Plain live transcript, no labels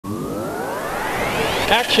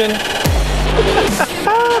Action!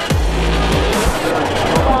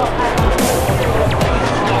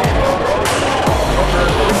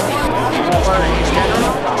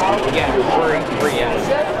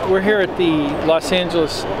 We're here at the Los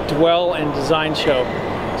Angeles Dwell and Design Show.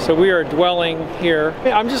 So we are dwelling here.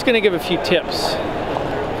 I'm just going to give a few tips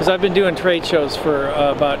because I've been doing trade shows for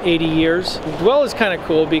about 80 years. Dwell is kind of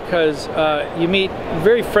cool because you meet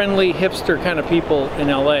very friendly hipster kind of people in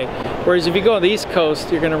LA. Whereas if you go on the East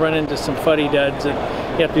Coast, you're going to run into some fuddy-dudds and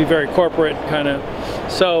you have to be very corporate kind of.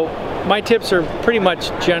 So my tips are pretty much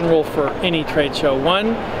general for any trade show. One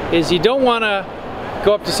is you don't want to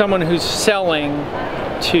go up to someone who's selling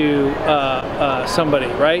to somebody,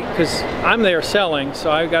 right? Because I'm there selling, so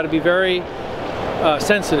I've got to be very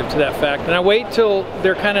sensitive to that fact. And I wait till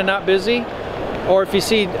they're kind of not busy, or if you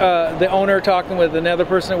see the owner talking with another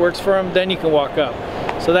person that works for him, then you can walk up.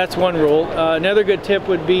 So that's one rule. Another good tip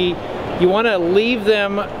would be you want to leave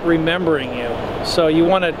them remembering you. So you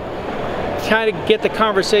want to kind of get the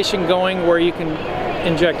conversation going where you can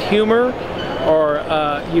inject humor, or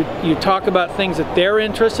you talk about things that they're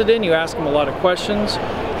interested in, you ask them a lot of questions,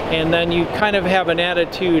 and then you kind of have an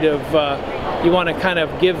attitude of you want to kind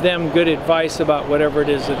of give them good advice about whatever it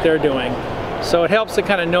is that they're doing. So it helps to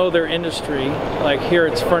kind of know their industry, like here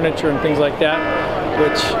it's furniture and things like that,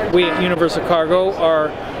 which we at Universal Cargo are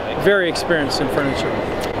very experienced in furniture.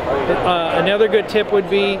 Another good tip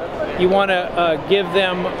would be you want to give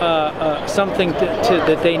them something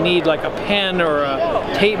that they need, like a pen or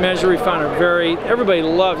a tape measure. We found everybody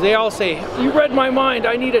loves, they all say, you read my mind,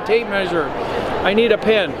 I need a tape measure, I need a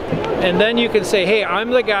pen. And then you can say, hey, I'm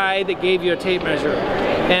the guy that gave you a tape measure.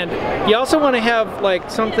 And you also want to have like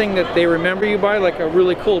something that they remember you by, like a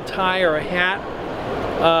really cool tie or a hat.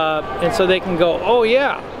 And so they can go, oh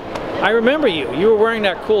yeah, I remember you. You were wearing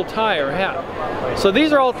that cool tie or hat. So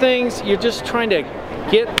these are all things you're just trying to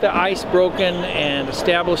get the ice broken and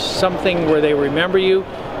establish something where they remember you,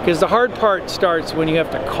 because the hard part starts when you have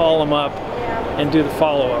to call them up and do the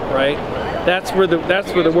follow-up, right? That's where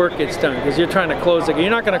the work gets done, because you're trying to close it. You're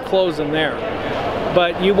not going to close them there,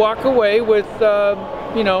 but you walk away with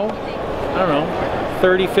you know, I don't know,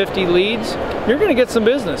 30, 50 leads. You're going to get some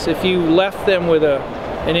business if you left them with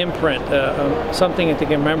an imprint, something that they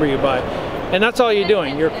can remember you by. And that's all you're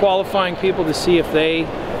doing. You're qualifying people to see if they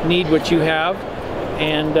need what you have,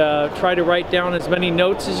 and try to write down as many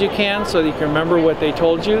notes as you can so that you can remember what they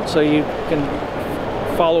told you, so you can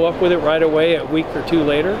follow up with it right away a week or two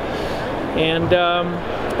later. And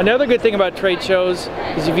another good thing about trade shows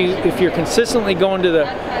is if you're consistently going to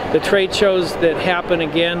the trade shows that happen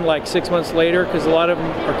again like 6 months later, because a lot of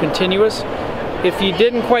them are continuous, if you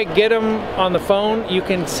didn't quite get them on the phone, you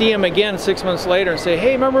can see them again 6 months later and say,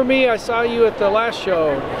 hey, remember me? I saw you at the last show.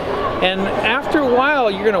 And after a while,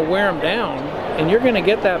 you're going to wear them down, and you're going to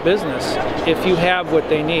get that business if you have what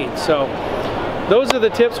they need. So those are the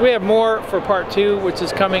tips. We have more for part 2, which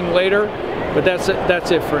is coming later, but that's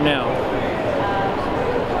it for now.